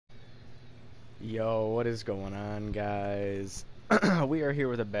Yo, what is going on, guys? We are here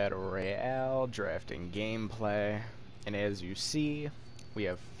with a Battle Royale drafting gameplay, and as you see, we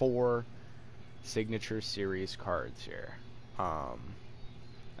have 4 Signature Series cards here.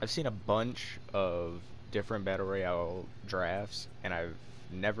 I've seen a bunch of different Battle Royale drafts, and I've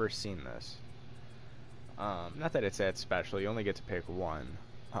never seen this. Not that it's that special, you only get to pick one.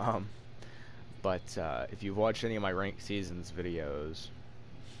 But if you've watched any of my Ranked Seasons videos,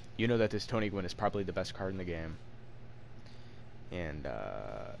 you know that this Tony Gwynn is probably the best card in the game. And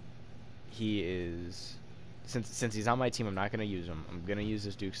he is, since he's on my team, I'm not gonna use him. I'm gonna use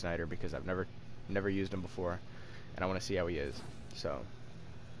this Duke Snider because I've never used him before, and I want to see how he is. So,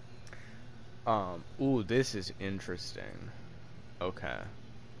 ooh, this is interesting. Okay.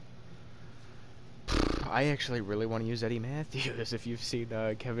 I actually really want to use Eddie Matthews. If you've seen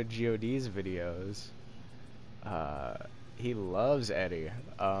Kevin God's videos, he loves Eddie.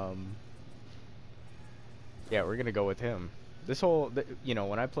 Yeah, we're gonna go with him. This whole,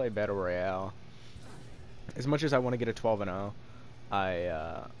 when I play Battle Royale, as much as I want to get a 12-0,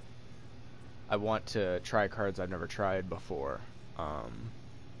 I want to try cards I've never tried before.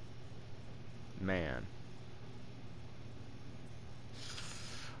 Man,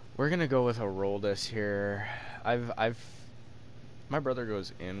 we're gonna go with a Roldis here. My brother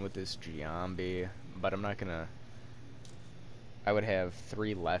goes in with this Giambi, but I'm not gonna. I would have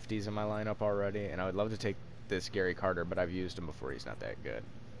 3 lefties in my lineup already, and I would love to take this Gary Carter, but I've used him before. He's not that good.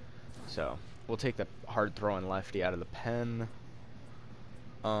 So we'll take the hard throwing lefty out of the pen.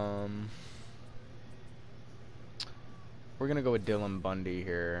 We're gonna go with Dylan Bundy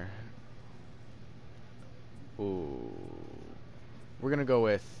here. Ooh, we're gonna go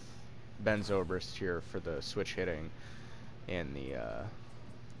with Ben Zobrist here for the switch hitting and the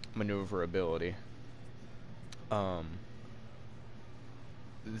maneuverability.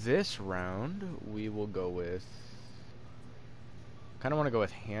 This round we will go with, kind of want to go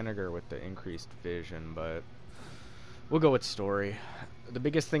with Haniger with the increased vision, but we'll go with Story. The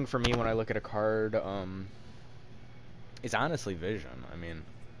biggest thing for me when I look at a card is honestly vision. I mean,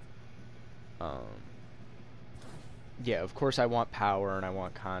 yeah, of course I want power and I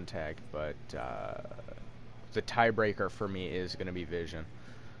want contact, but the tiebreaker for me is going to be vision.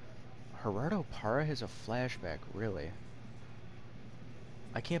 Gerardo Parra has a flashback, really?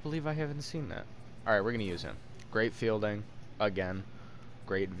 I can't believe I haven't seen that. Alright, we're going to use him. Great fielding, again.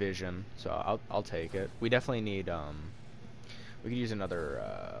 Great vision, so I'll take it. We definitely need, we could use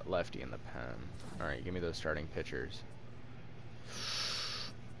another lefty in the pen. Alright, give me those starting pitchers.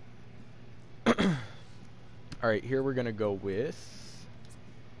 Alright, here we're going to go with...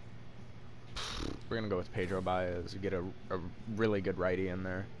 We're going to go with Pedro Baez. Get a really good righty in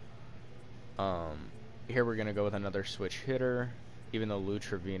there. Here we're going to go with another switch hitter. Even though Lou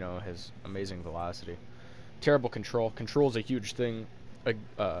Trevino has amazing velocity. Terrible control. Control's a huge thing.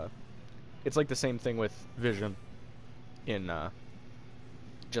 It's like the same thing with vision in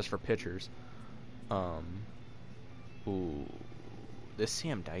just for pitchers. Ooh, this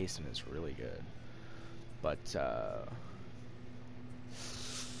Sam Dyson is really good. But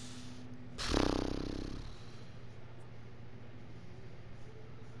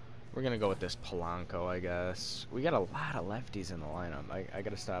we're gonna go with this Polanco, I guess. We got a lot of lefties in the lineup. I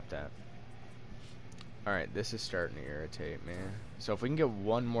gotta stop that. Alright, this is starting to irritate me. So if we can get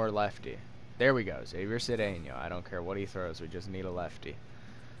one more lefty. There we go, Xavier Cedeno. I don't care what he throws, we just need a lefty.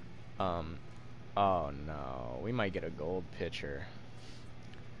 Oh no, we might get a gold pitcher.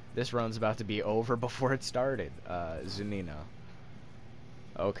 This run's about to be over before it started. Zunino.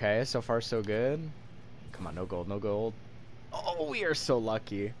 Okay, so far so good. Come on, no gold, no gold. Oh, we are so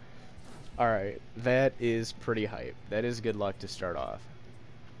lucky. Alright, that is pretty hype. That is good luck to start off.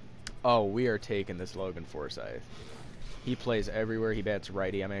 Oh, we are taking this Logan Forsythe. He plays everywhere. He bats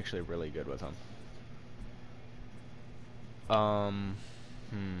righty. I'm actually really good with him. I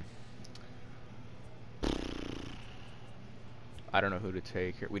don't know who to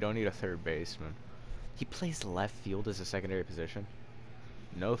take here. We don't need a third baseman. He plays left field as a secondary position.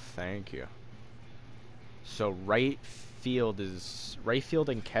 No, thank you. So right field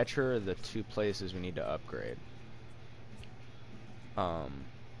and catcher are the 2 places we need to upgrade.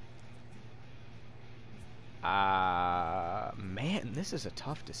 Man, this is a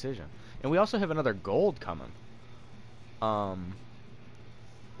tough decision. And we also have another gold coming.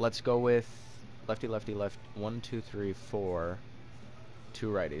 Let's go with lefty, lefty, left. 1, 2, 3, 4. 2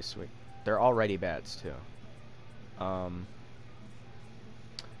 righties. Sweet. They're all righty bats too.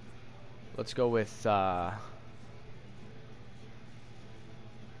 Let's go with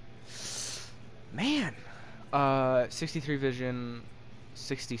man, 63 vision,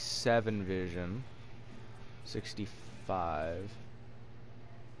 67 vision. 65.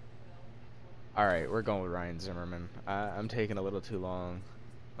 Alright, we're going with Ryan Zimmerman. I'm taking a little too long.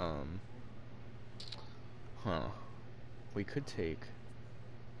 We could take...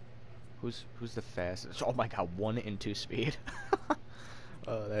 Who's the fastest? Oh my god, 1 and 2 speed.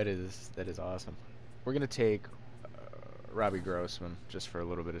 Oh, that is awesome. We're gonna take Robbie Grossman just for a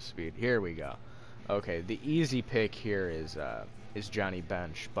little bit of speed. Here we go. Okay, the easy pick here is Johnny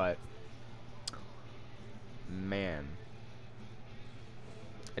Bench, but man,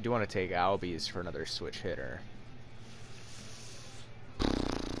 I do want to take Albies for another switch hitter.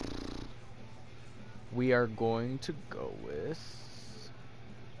 We are going to go with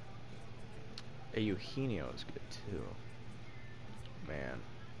Eugenio is good too. Man,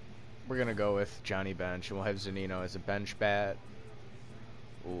 we're gonna go with Johnny Bench, and we'll have Zunino as a bench bat.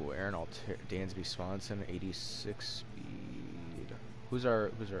 Ooh, Aaron Dansby Swanson, 86 speed. Who's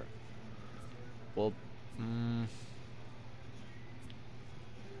our? Well,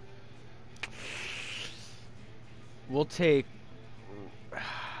 we'll take.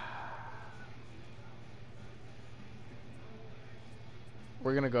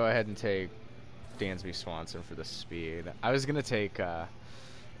 We're gonna go ahead and take Dansby Swanson for the speed. I was gonna take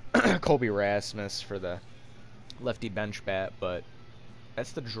Colby Rasmus for the lefty bench bat, but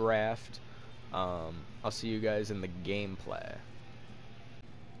that's the draft. I'll see you guys in the gameplay.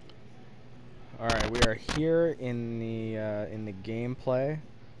 All right, we are here in the gameplay.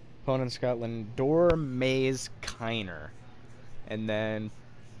 Opponent's got Lindor, Mays, Kiner, and then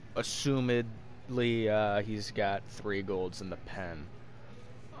assumedly he's got 3 golds in the pen.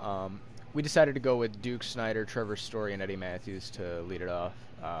 We decided to go with Duke Snider, Trevor Story, and Eddie Matthews to lead it off.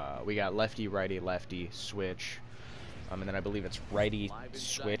 We got lefty, righty, lefty, switch. And then I believe it's righty,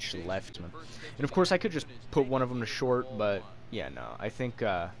 switch, left. And of course I could just put one of them to short, but yeah, no. I think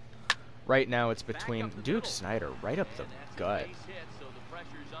right now it's between Duke Snider right up the gut.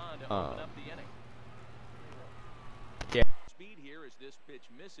 Yeah. Speed here as this pitch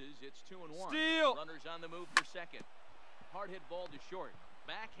misses. It's 2-1. Steal. Runners on the move for second. Hard hit ball to short.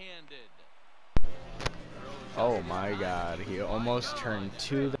 Backhanded. Oh my god, he almost turned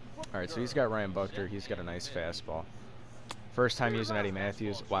to the... Alright, so he's got Ryan Buchter. He's got a nice fastball. First time using Eddie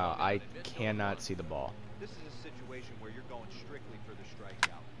Matthews. Wow, I cannot see the ball. This is a situation where you're going strictly for the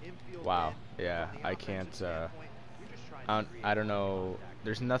strikeout. Infield wow, yeah, I can't, I don't know.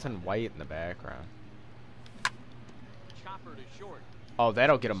 There's nothing white in the background. Chopper to short. Oh,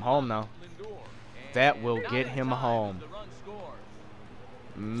 that'll get him home now. That will get him home.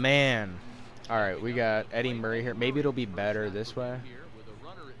 Man. Alright, we got Eddie Murray here. Maybe it'll be better this way.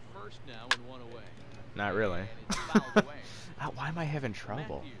 Not really. Why am I having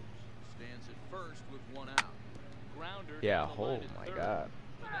trouble? Yeah, oh my god.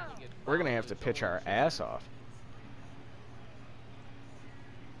 We're going to have to pitch our ass off.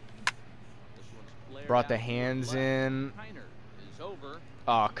 Brought the hands in.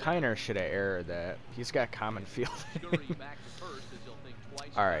 Oh, Kiner should have errored that. He's got common fielding.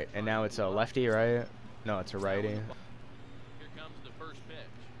 Alright, and now it's a lefty, right? No, it's a righty. Here comes the first pitch.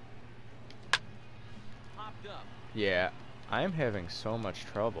 Popped up. Yeah, I'm having so much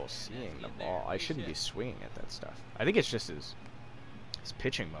trouble seeing the ball. I shouldn't be swinging at that stuff. I think it's just his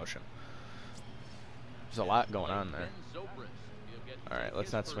pitching motion. There's a lot going on there. Alright,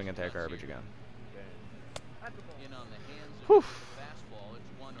 let's not swing at that garbage again. Whew.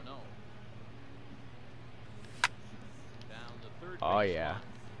 Oh yeah,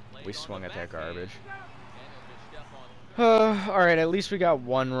 we swung at that garbage. Alright, at least we got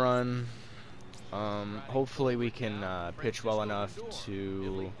 1 run. Hopefully we can pitch well enough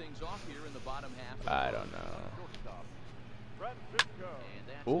to... I don't know.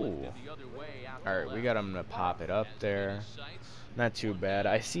 Ooh. Alright, we got him to pop it up there. Not too bad.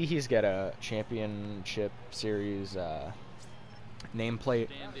 I see he's got a championship series nameplate,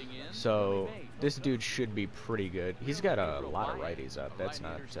 so this dude should be pretty good. He's got a lot of righties up. That's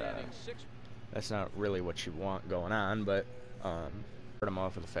not really what you want going on, but start him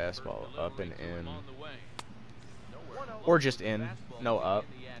off with a fastball up and in, or just in, no up.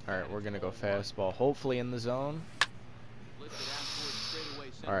 All right, we're gonna go fastball, hopefully in the zone.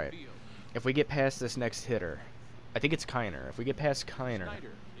 All right, if we get past this next hitter, I think it's Kiner. If we get past Kiner,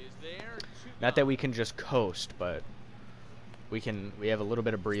 not that we can just coast, but we have a little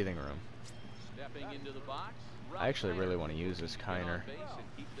bit of breathing room. I actually really want to use this Kiner.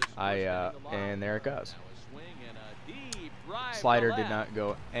 And there it goes. Slider did not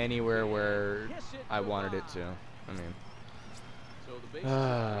go anywhere where I wanted it to. I mean,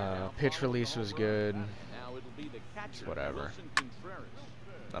 pitch release was good. will be the catcher, It's whatever. Wilson Contreras.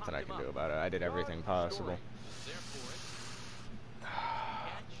 Nothing I can do about it. I did everything possible.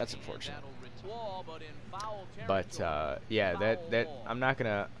 That's unfortunate. But yeah, that I'm not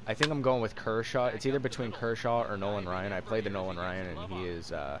gonna. I think I'm going with Kershaw. It's either between Kershaw or Nolan Ryan. I played the Nolan Ryan, and he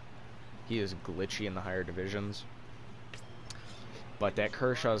is glitchy in the higher divisions. But that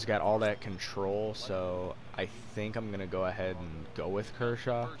Kershaw's got all that control, so I think I'm gonna go ahead and go with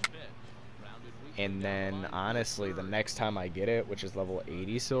Kershaw. And then honestly, the next time I get it, which is level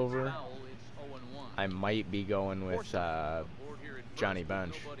 80 silver, I might be going with Johnny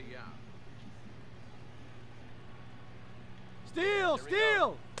Bench. Steal!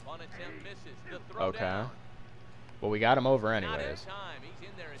 Steal! Okay. Well, we got him over anyways.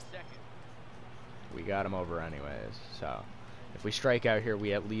 We got him over anyways. So, if we strike out here,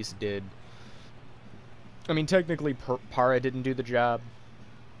 we at least did. I mean, technically, Parra didn't do the job,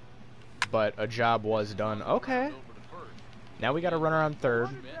 but a job was done. Okay. Now we got a runner on third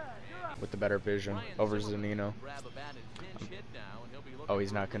with the better vision over Zanino. Oh,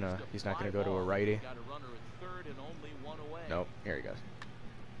 he's not gonna go to a righty. Nope. Here he goes.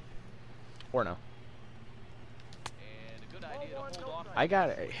 Or no. I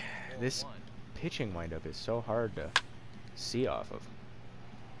got this pitching windup is so hard to see off of.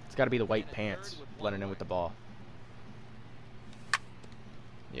 It's got to be the white pants blending in with the ball.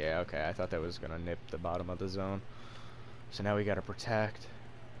 Yeah, okay. I thought that was gonna nip the bottom of the zone. So now we got to protect.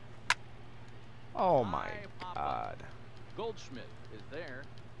 Oh my God. Goldschmidt is there.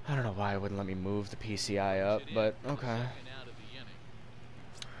 I don't know why it wouldn't let me move the PCI up, but okay.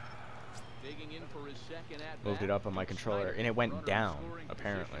 Moved it up on my controller, and it went down,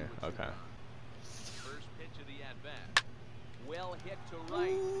 apparently. Okay. First pitch of the at-bat. Well hit to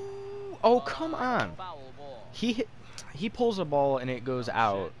right. Ooh, oh, come on. He pulls a ball, and it goes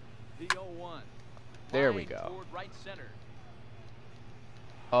out. There we go.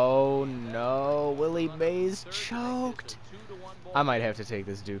 Oh, no. Willie Mays choked. I might have to take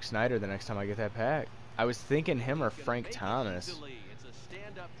this Duke SNIDER the next time I get that pack. I was thinking him or Frank Thomas,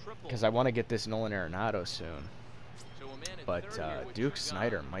 because I want to get this Nolan Arenado soon. But Duke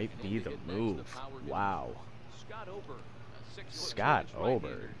SNIDER might be the move. Wow. Scott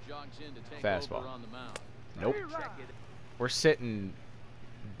Ober. Fastball. Nope. We're sitting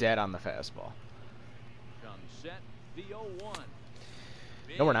dead on the fastball.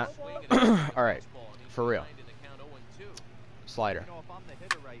 No, we're not. All right. For real. Slider.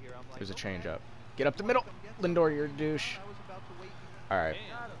 There's a changeup. Get up the middle. Lindor, you're a douche. All right.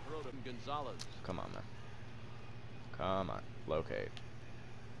 Come on, man. Come on. Locate.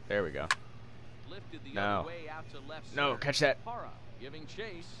 There we go. No. No, catch that.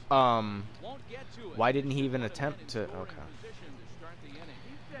 Why didn't he even attempt to...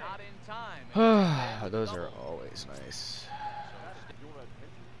 Okay. Those are always nice.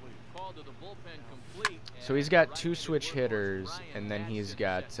 So he's got 2 switch hitters, and then he's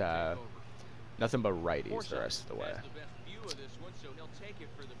got nothing but righties the rest of the way.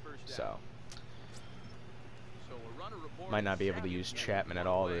 So might not be able to use Chapman at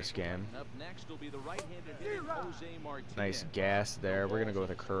all this game. Nice gas there. We're gonna go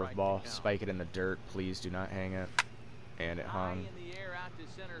with a curveball. Spike it in the dirt. Please do not hang it. And it hung.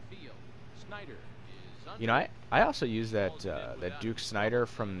 You know, I also used that Duke SNIDER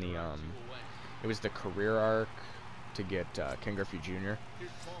from the it was the career arc to get Ken Griffey Jr.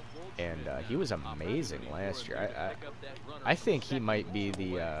 And he was amazing last year. I think he might be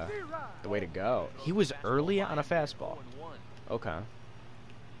the way to go. He was early on a fastball. Okay,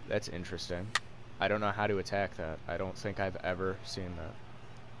 that's interesting. I don't know how to attack that. I don't think I've ever seen that.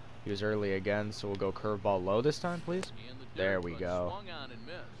 He was early again, so we'll go curveball low this time, please. There we go.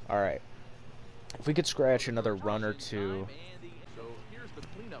 All right. If we could scratch another run or two.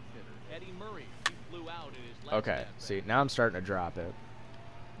 Okay, see, now I'm starting to drop it.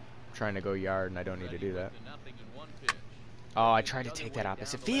 I'm trying to go yard, and I don't need to do that. Oh, I tried to take that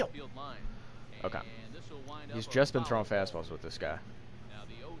opposite field. Okay. He's just been throwing fastballs with this guy.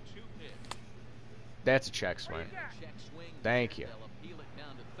 That's a check swing. Thank you.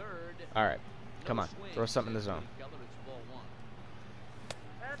 All right. Come on. Throw something in the zone.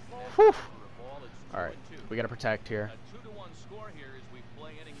 Whew. All right. We got to protect here.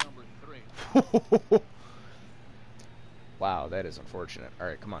 Wow, that is unfortunate. All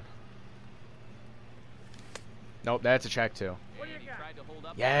right, come on. Nope, that's a check too.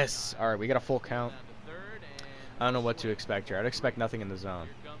 Yes. All right, we got a full count. I don't know what to expect here. I'd expect nothing in the zone.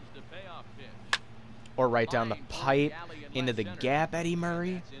 Or right down the pipe into the gap, Eddie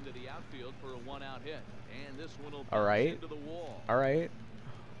Murray. All right. All right.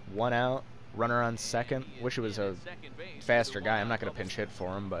 1 out. Runner on second. Wish it was a faster guy. I'm not going to pinch hit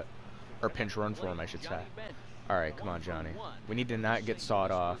for him, but... Or pinch run for him, I should say. Alright, come on, Johnny. We need to not get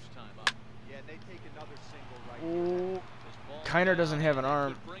sawed off. Ooh. Kiner doesn't have an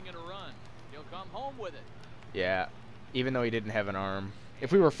arm. Yeah, even though he didn't have an arm.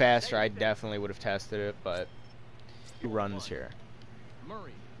 If we were faster, I definitely would have tested it, but... He runs here.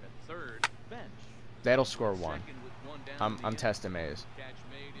 That'll score one. I'm testing Mays.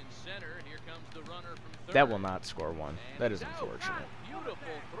 That will not score one. That is unfortunate.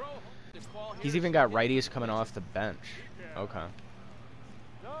 He's even got righties coming off the bench. Okay.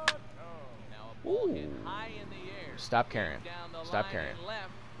 Ooh. Stop carrying. Stop carrying.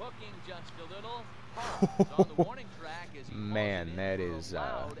 Man, that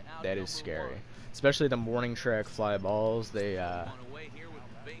is scary. Especially the morning track fly balls. They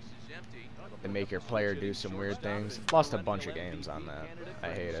make your player do some weird things. Lost a bunch of games on that. I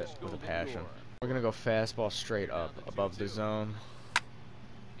hate it with a passion. We're gonna go fastball straight up above the zone.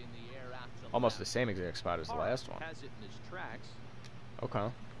 Almost the same exact spot as the last one. Okay.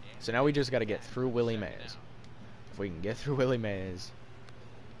 So now we just got to get through Willie Mays. If we can get through Willie Mays,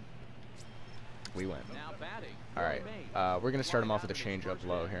 we win. Alright. We're going to start him off with a changeup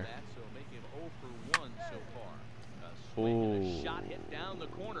low here. Ooh.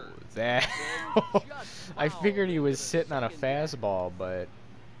 That. I figured he was sitting on a fastball, but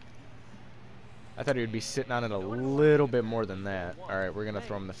I thought he would be sitting on it a little bit more than that. Alright, we're going to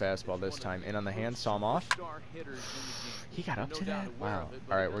throw him the fastball this time. In on the hand, saw him off. He got up to that? Wow.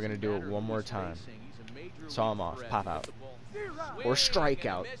 Alright, we're going to do it one more time. Saw him off. Pop out. Or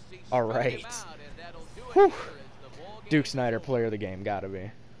strikeout. Alright. Whew. Duke Snider, player of the game. Gotta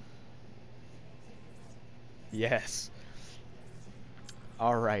be. Yes.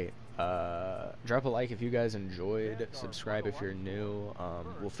 Alright. Drop a like if you guys enjoyed. Subscribe if you're new.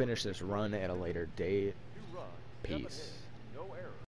 We'll finish this run at a later date. Peace.